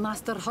 ask the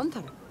Master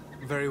Hunter.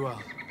 Very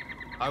well.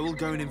 I will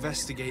go and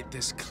investigate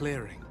this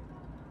clearing.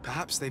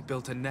 Perhaps they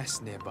built a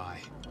nest nearby.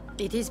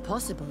 It is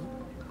possible,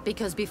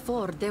 because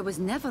before there was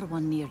never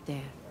one near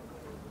there.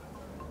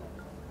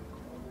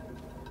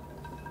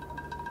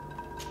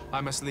 I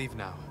must leave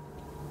now.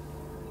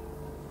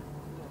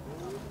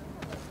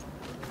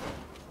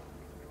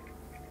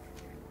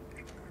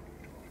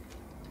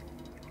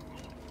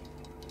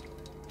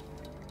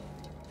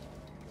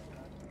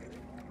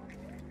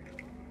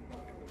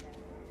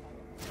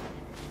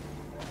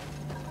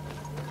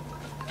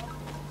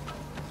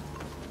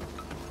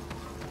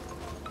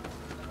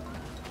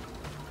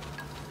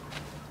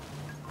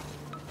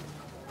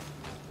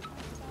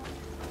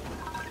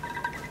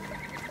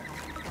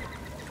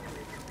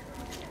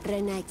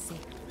 Renexe.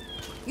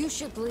 You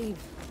should leave.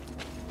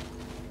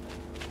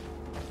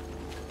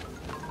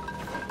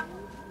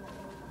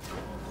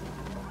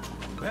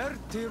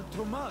 Bertir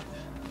Trumad,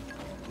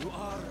 you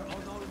are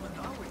on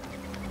Almanawi.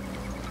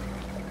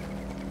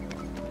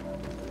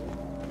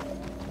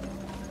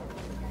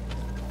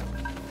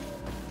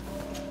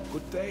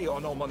 Good day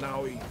on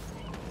Almanawi.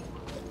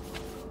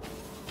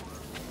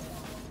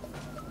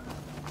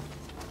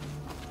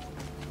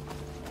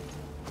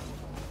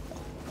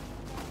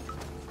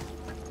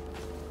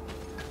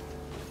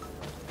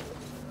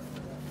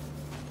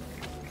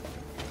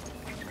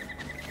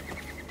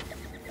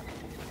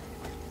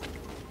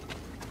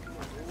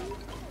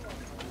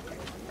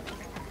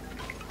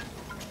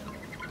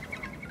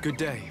 Good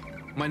day.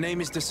 My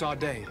name is de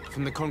Sardet,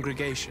 from the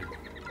congregation.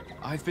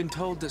 I've been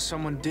told that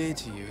someone dear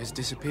to you has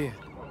disappeared.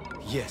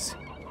 Yes,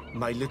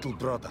 my little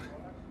brother.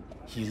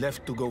 He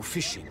left to go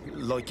fishing,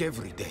 like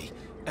every day,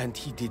 and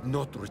he did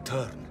not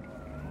return.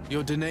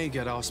 Your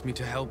Denegar asked me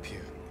to help you.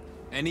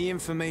 Any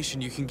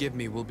information you can give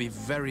me will be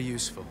very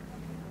useful.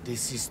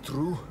 This is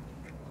true?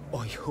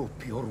 I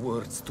hope your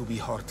words to be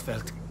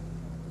heartfelt.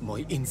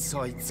 My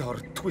insides are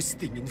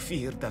twisting in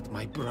fear that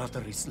my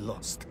brother is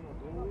lost.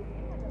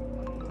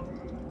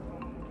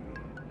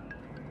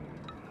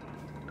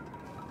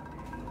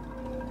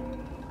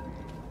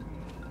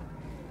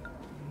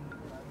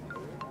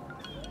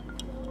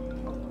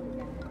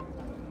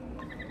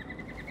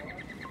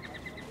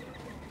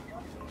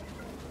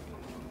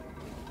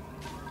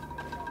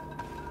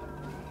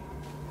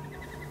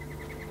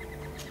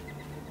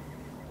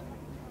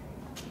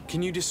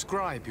 Can you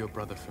describe your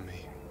brother for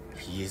me?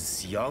 He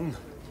is young,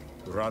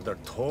 rather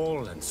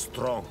tall and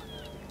strong.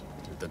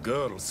 The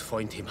girls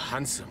find him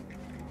handsome.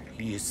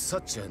 He is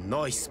such a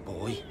nice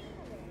boy,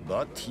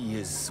 but he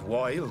is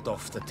wild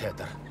off the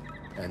tether,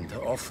 and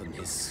often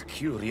his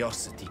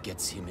curiosity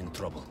gets him in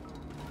trouble.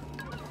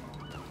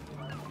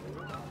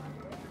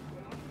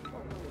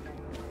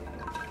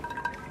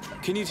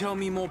 Can you tell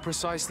me more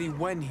precisely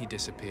when he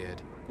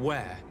disappeared,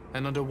 where,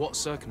 and under what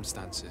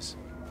circumstances?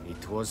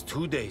 It was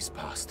 2 days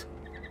past.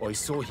 I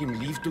saw him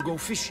leave to go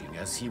fishing,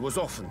 as he was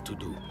often to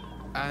do.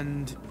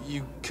 And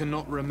you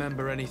cannot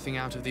remember anything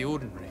out of the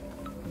ordinary?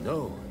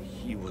 No,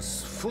 he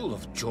was full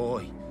of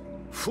joy,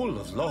 full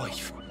of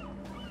life.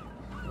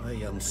 I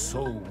am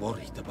so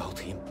worried about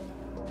him.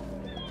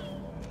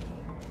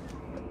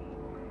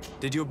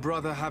 Did your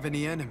brother have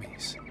any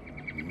enemies?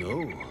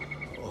 No,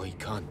 I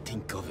can't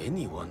think of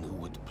anyone who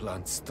would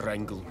plant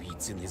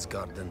strangleweeds in his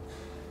garden.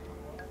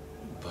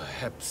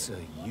 Perhaps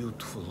a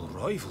youthful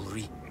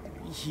rivalry.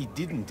 He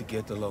didn't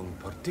get along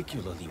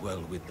particularly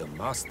well with the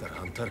Master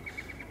Hunter,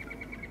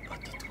 but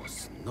it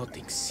was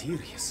nothing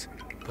serious.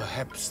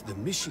 Perhaps the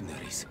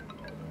missionaries.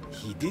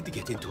 He did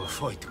get into a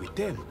fight with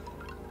them,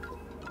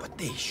 but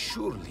they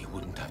surely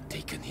wouldn't have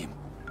taken him.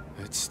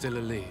 It's still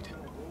a lead.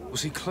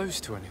 Was he close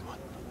to anyone?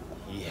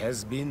 He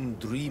has been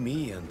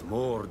dreamy and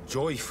more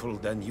joyful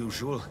than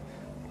usual.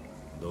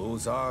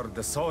 Those are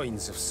the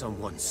signs of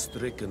someone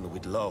stricken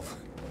with love.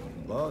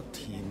 But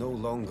he no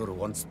longer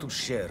wants to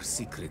share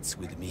secrets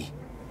with me.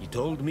 He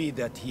told me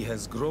that he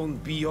has grown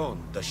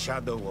beyond the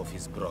shadow of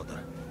his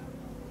brother.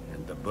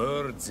 And the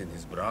birds in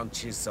his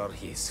branches are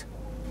his.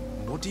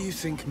 What do you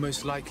think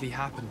most likely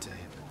happened to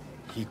him?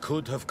 He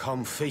could have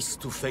come face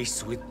to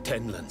face with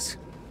Tenlands.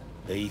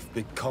 They've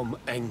become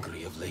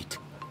angry of late.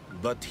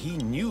 But he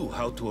knew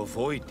how to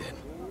avoid them.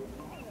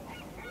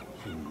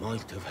 He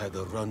might have had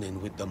a run-in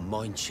with the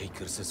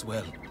Mindshakers as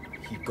well.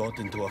 He got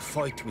into a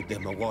fight with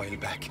them a while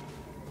back.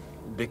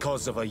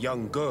 Because of a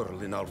young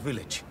girl in our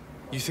village.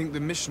 You think the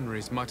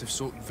missionaries might have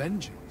sought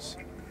vengeance?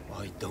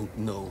 I don't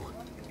know.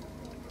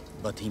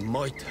 But he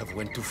might have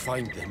went to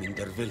find them in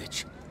their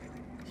village.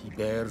 He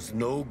bears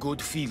no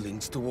good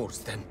feelings towards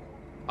them.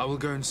 I will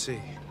go and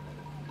see.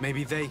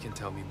 Maybe they can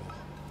tell me more.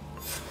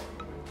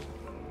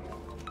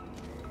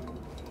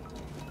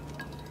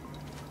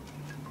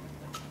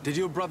 Did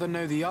your brother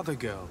know the other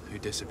girl who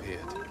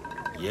disappeared?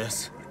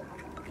 Yes.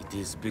 It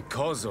is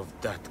because of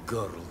that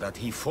girl that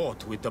he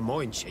fought with the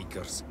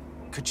Mindshakers.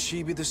 Could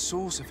she be the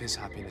source of his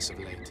happiness of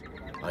late?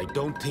 I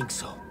don't think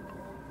so.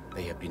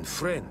 They have been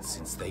friends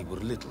since they were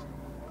little.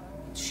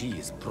 She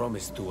is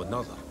promised to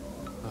another.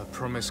 A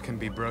promise can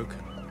be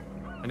broken.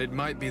 And it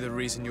might be the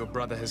reason your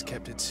brother has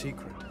kept it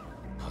secret.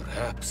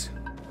 Perhaps.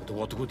 But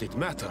what would it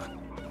matter?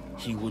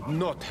 He would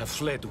not have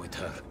fled with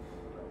her.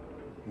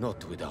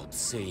 Not without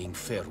saying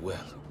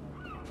farewell.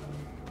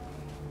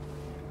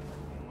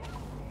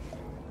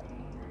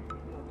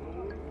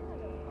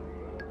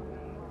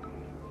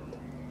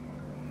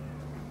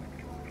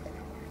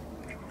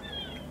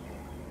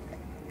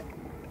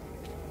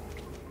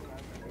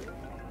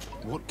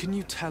 What can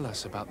you tell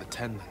us about the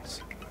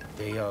Tenlands?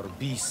 They are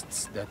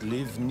beasts that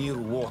live near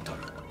water,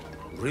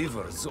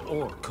 rivers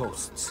or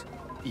coasts.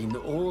 In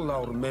all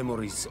our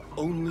memories,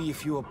 only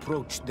if you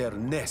approach their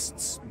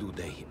nests do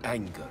they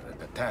anger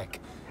and attack.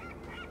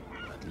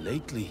 But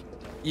lately...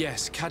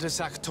 Yes,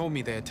 Katasak told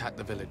me they attacked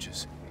the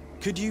villagers.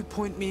 Could you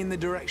point me in the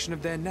direction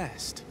of their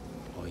nest?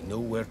 I know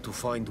where to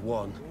find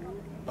one,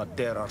 but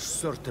there are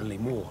certainly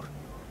more.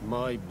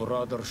 My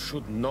brother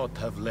should not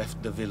have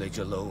left the village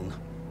alone.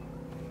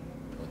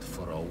 But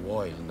for a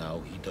while now,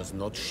 he does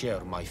not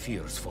share my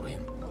fears for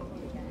him.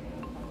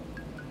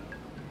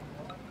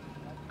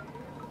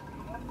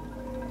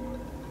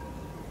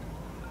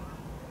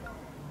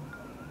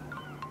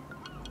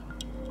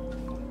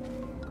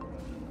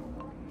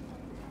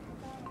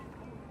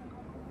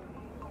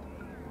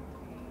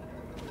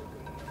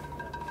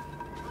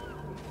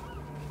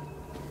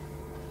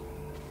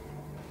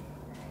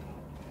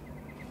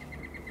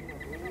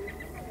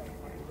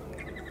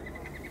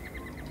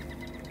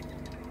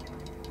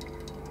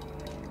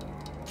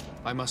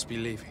 I must be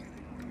leaving.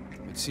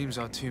 It seems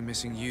our two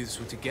missing youths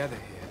were together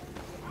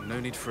here. No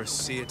need for a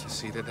seer to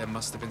see that there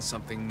must have been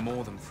something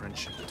more than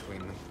friendship between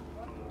them.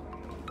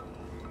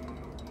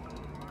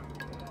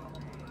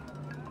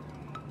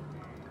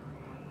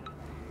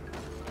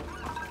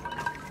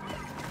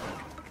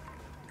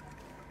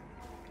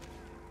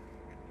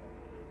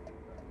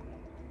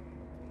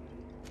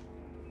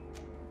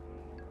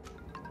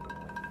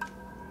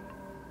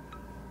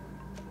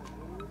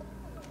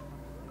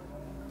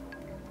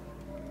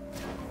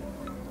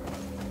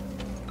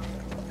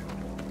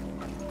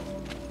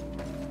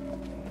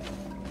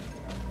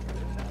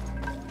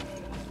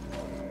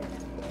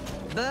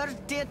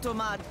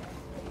 Tomad.